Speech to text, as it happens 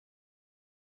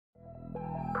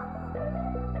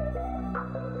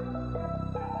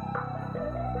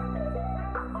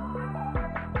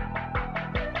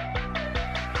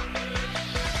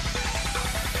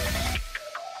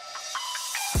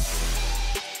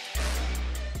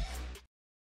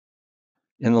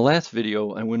In the last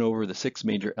video, I went over the 6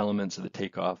 major elements of the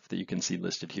takeoff that you can see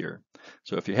listed here.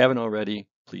 So if you haven't already,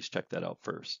 please check that out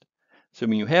first.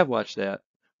 Assuming you have watched that,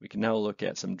 we can now look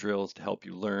at some drills to help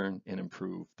you learn and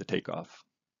improve the takeoff.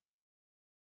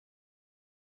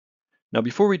 Now,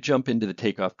 before we jump into the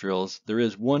takeoff drills, there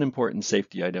is one important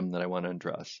safety item that I want to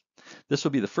address. This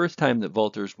will be the first time that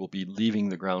vaulters will be leaving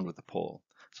the ground with a pole.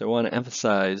 So I want to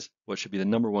emphasize what should be the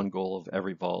 #1 goal of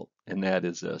every vault, and that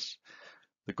is this.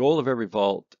 The goal of every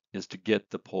vault is to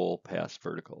get the pole past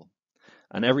vertical.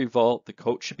 On every vault, the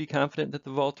coach should be confident that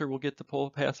the vaulter will get the pole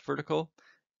past vertical,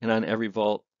 and on every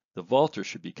vault, the vaulter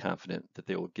should be confident that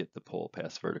they will get the pole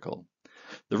past vertical.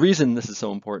 The reason this is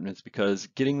so important is because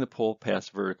getting the pole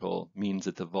past vertical means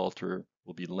that the vaulter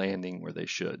will be landing where they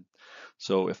should.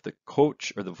 So if the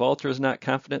coach or the vaulter is not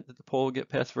confident that the pole will get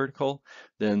past vertical,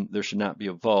 then there should not be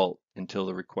a vault until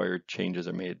the required changes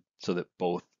are made so that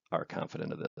both are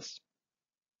confident of this.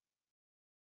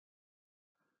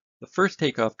 The first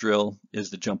takeoff drill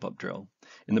is the jump up drill.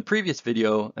 In the previous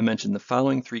video, I mentioned the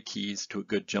following 3 keys to a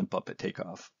good jump up at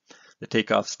takeoff. The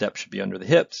takeoff step should be under the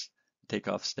hips, the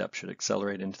takeoff step should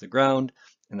accelerate into the ground,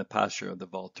 and the posture of the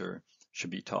vaulter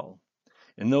should be tall.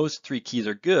 And those 3 keys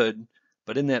are good,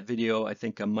 but in that video, I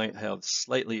think I might have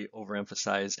slightly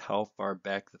overemphasized how far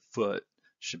back the foot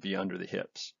should be under the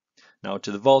hips. Now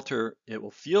to the vaulter, it will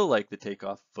feel like the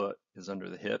takeoff foot is under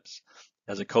the hips.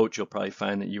 As a coach, you'll probably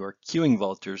find that you are cueing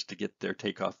vaulters to get their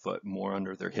takeoff foot more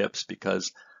under their hips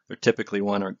because they're typically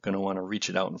going to want to reach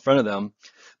it out in front of them.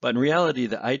 But in reality,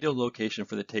 the ideal location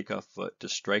for the takeoff foot to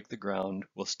strike the ground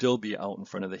will still be out in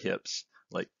front of the hips,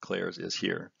 like Claire's is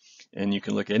here. And you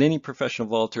can look at any professional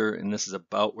vaulter, and this is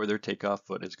about where their takeoff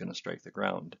foot is going to strike the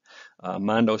ground.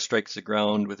 Mondo strikes the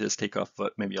ground with his takeoff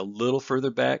foot maybe a little further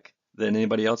back than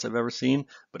anybody else I've ever seen,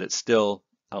 but it's still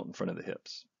out in front of the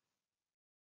hips.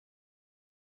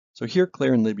 So here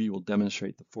Claire and Libby will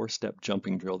demonstrate the 4-step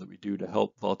jumping drill that we do to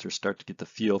help vaulters start to get the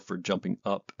feel for jumping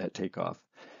up at takeoff.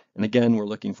 And again, we're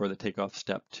looking for the takeoff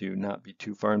step to not be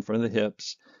too far in front of the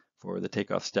hips, for the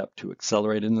takeoff step to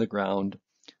accelerate into the ground,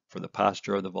 for the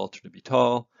posture of the vaulter to be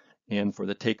tall, and for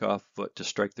the takeoff foot to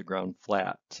strike the ground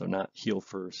flat, so not heel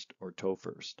first or toe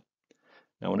first.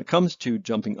 Now when it comes to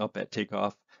jumping up at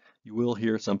takeoff, you will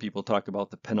hear some people talk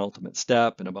about the penultimate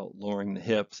step and about lowering the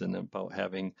hips and about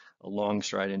having a long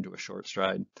stride into a short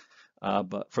stride.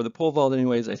 But for the pole vault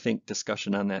anyways, I think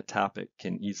discussion on that topic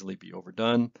can easily be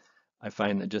overdone. I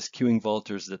find that just cueing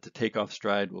vaulters that the takeoff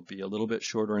stride will be a little bit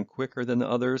shorter and quicker than the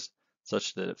others,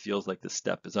 such that it feels like the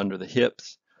step is under the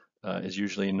hips, is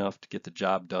usually enough to get the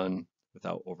job done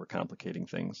without overcomplicating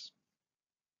things.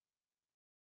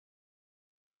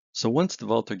 So once the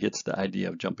vaulter gets the idea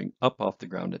of jumping up off the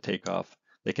ground to take off,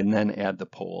 they can then add the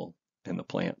pole and the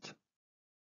plant.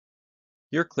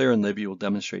 Here Claire and Libby will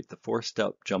demonstrate the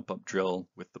 4-step jump up drill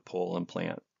with the pole and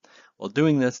plant. While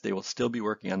doing this, they will still be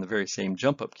working on the very same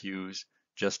jump up cues,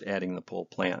 just adding the pole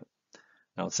plant.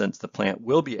 Now since the plant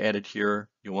will be added here,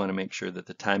 you'll want to make sure that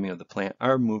the timing of the plant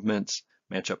arm movements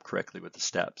match up correctly with the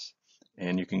steps.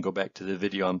 And you can go back to the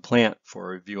video on plant for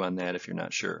a review on that if you're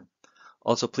not sure.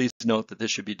 Also, please note that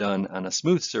this should be done on a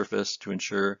smooth surface to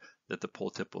ensure that the pole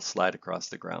tip will slide across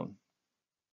the ground.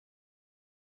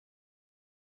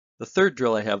 The third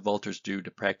drill I have vaulters do to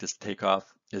practice takeoff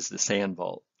is the sand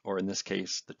vault, or in this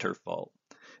case, the turf vault.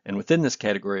 And within this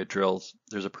category of drills,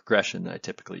 there's a progression that I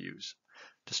typically use.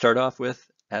 To start off with,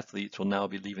 athletes will now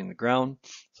be leaving the ground,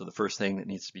 so the first thing that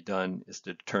needs to be done is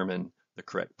to determine the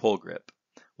correct pole grip.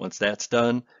 Once that's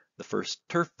done, the first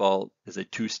turf vault is a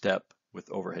 2-step with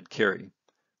overhead carry.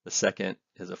 The second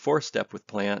is a 4-step with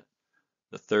plant.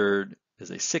 The third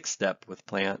is a 6-step with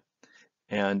plant.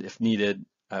 And if needed,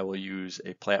 I will use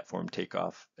a platform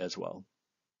takeoff as well.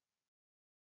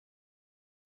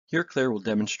 Here Claire will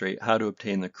demonstrate how to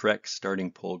obtain the correct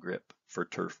starting pole grip for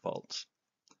turf vaults.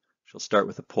 She'll start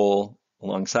with a pole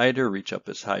alongside her, reach up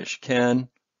as high as she can,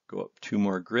 go up 2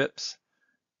 more grips,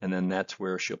 and then that's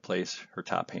where she'll place her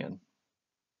top hand.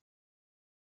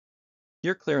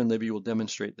 Here Claire and Libby will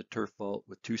demonstrate the turf vault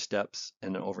with 2 steps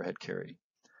and an overhead carry.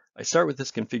 I start with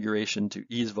this configuration to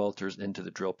ease vaulters into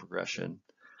the drill progression.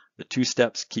 The 2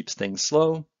 steps keeps things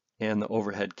slow, and the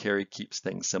overhead carry keeps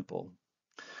things simple.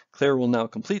 Claire will now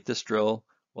complete this drill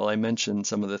while I mention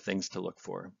some of the things to look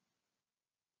for.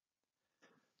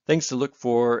 Things to look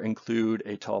for include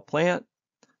a tall plant,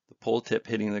 the pole tip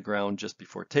hitting the ground just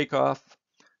before takeoff,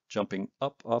 jumping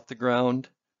up off the ground,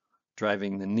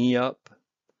 driving the knee up,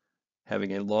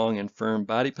 having a long and firm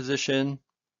body position,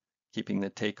 keeping the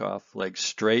takeoff legs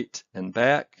straight and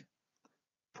back,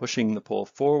 pushing the pole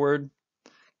forward,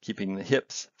 keeping the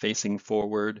hips facing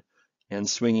forward, and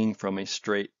swinging from a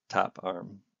straight top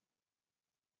arm.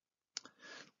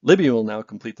 Libby will now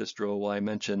complete this drill while I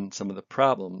mention some of the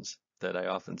problems that I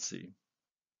often see.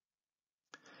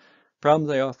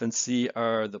 Problems I often see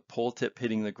are the pole tip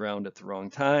hitting the ground at the wrong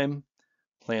time,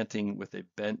 planting with a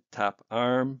bent top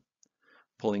arm,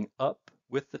 pulling up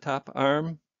with the top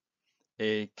arm,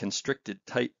 a constricted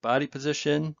tight body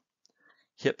position,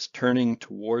 hips turning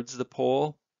towards the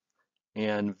pole,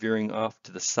 and veering off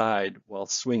to the side while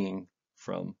swinging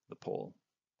from the pole.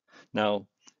 Now,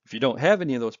 if you don't have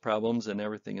any of those problems and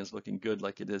everything is looking good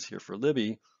like it is here for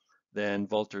Libby, then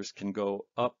vaulters can go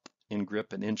up in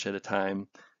grip an inch at a time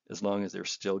as long as they're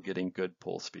still getting good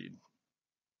pull speed.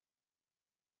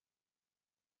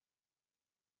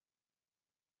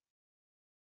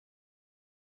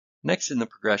 Next in the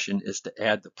progression is to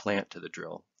add the plant to the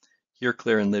drill. Here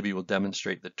Claire and Libby will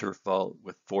demonstrate the turf vault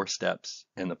with 4 steps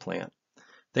and the plant.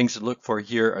 Things to look for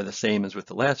here are the same as with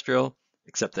the last drill,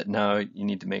 except that now you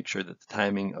need to make sure that the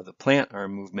timing of the plant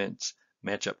arm movements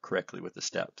match up correctly with the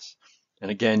steps. And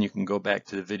again, you can go back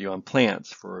to the video on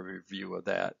plants for a review of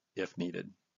that if needed.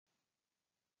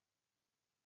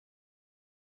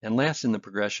 And last in the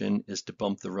progression is to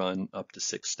bump the run up to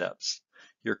 6 steps.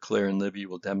 Here Claire and Libby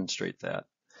will demonstrate that.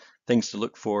 Things to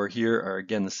look for here are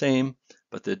again the same,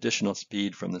 but the additional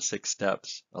speed from the 6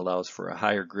 steps allows for a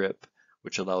higher grip,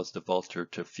 which allows the vaulter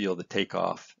to feel the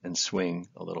takeoff and swing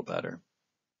a little better.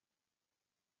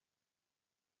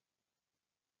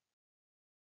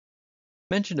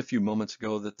 I mentioned a few moments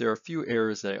ago that there are a few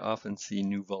errors that I often see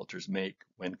new vaulters make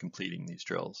when completing these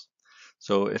drills.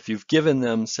 So if you've given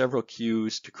them several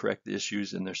cues to correct the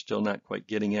issues and they're still not quite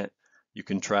getting it, you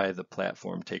can try the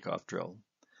platform takeoff drill.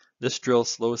 This drill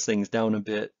slows things down a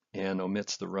bit and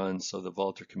omits the run so the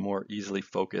vaulter can more easily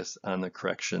focus on the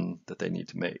correction that they need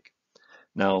to make.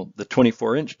 Now, the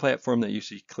 24-inch platform that you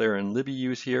see Claire and Libby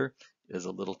use here is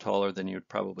a little taller than you'd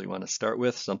probably want to start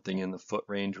with. Something in the foot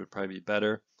range would probably be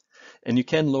better. And you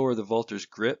can lower the vaulter's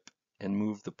grip and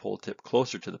move the pole tip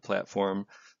closer to the platform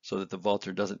so that the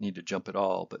vaulter doesn't need to jump at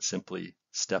all, but simply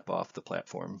step off the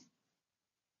platform.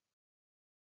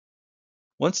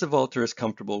 Once the vaulter is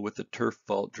comfortable with the turf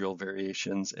vault drill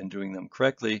variations and doing them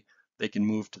correctly, they can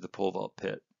move to the pole vault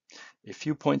pit. A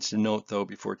few points to note though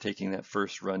before taking that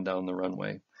first run down the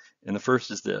runway. And the first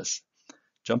is this.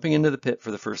 Jumping into the pit for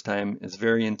the first time is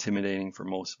very intimidating for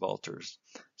most vaulters.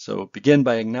 So begin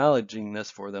by acknowledging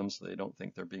this for them so they don't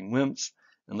think they're being wimps,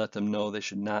 and let them know they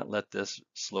should not let this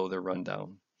slow their run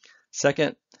down.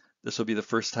 Second, this will be the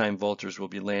first time vaulters will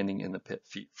be landing in the pit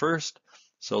feet first,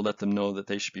 so let them know that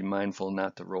they should be mindful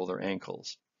not to roll their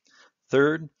ankles.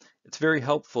 Third, it's very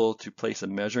helpful to place a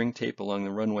measuring tape along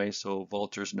the runway so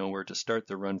vaulters know where to start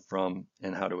their run from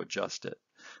and how to adjust it.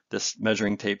 This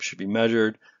measuring tape should be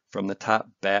measured from the top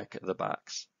back of the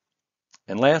box.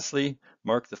 And lastly,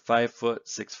 mark the 5 foot,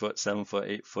 6 foot, 7 foot,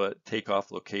 8 foot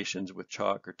takeoff locations with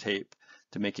chalk or tape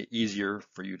to make it easier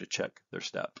for you to check their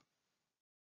step.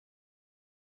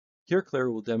 Here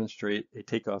Claire will demonstrate a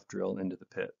takeoff drill into the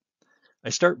pit. I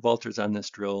start vaulters on this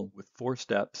drill with 4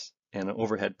 steps and an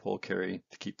overhead pole carry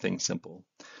to keep things simple.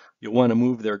 You'll want to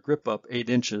move their grip up 8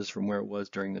 inches from where it was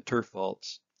during the turf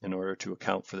vaults in order to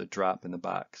account for the drop in the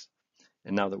box.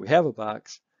 And now that we have a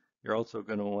box, you're also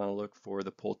going to want to look for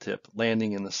the pole tip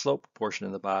landing in the slope portion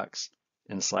of the box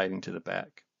and sliding to the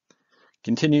back.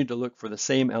 Continue to look for the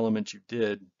same elements you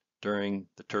did during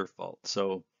the turf vault.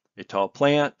 So a tall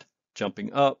plant,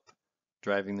 jumping up,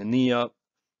 driving the knee up,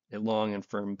 a long and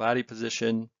firm body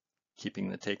position, keeping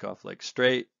the takeoff leg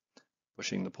straight,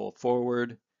 pushing the pole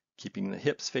forward, keeping the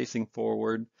hips facing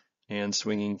forward, and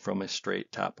swinging from a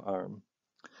straight top arm.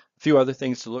 A few other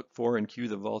things to look for and cue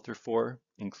the vaulter for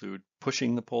include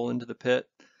pushing the pole into the pit,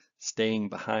 staying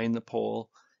behind the pole,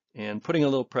 and putting a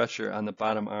little pressure on the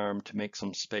bottom arm to make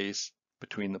some space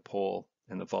between the pole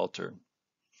and the vaulter.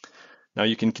 Now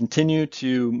you can continue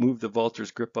to move the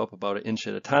vaulter's grip up about an inch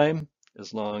at a time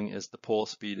as long as the pole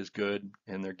speed is good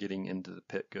and they're getting into the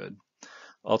pit good.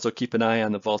 Also keep an eye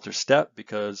on the vaulter step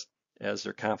because as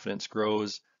their confidence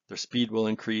grows, their speed will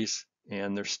increase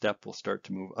and their step will start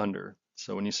to move under.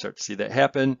 So when you start to see that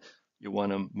happen, you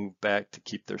want to move back to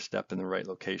keep their step in the right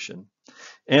location.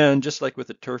 And just like with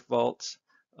the turf vaults,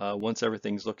 once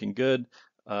everything's looking good,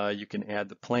 you can add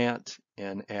the plant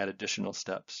and add additional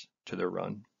steps to their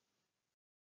run.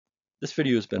 This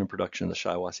video has been a production of the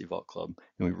Shiawassee Vault Club,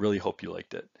 and we really hope you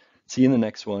liked it. See you in the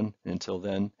next one. Until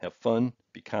then, have fun,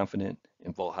 be confident,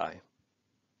 and vault high.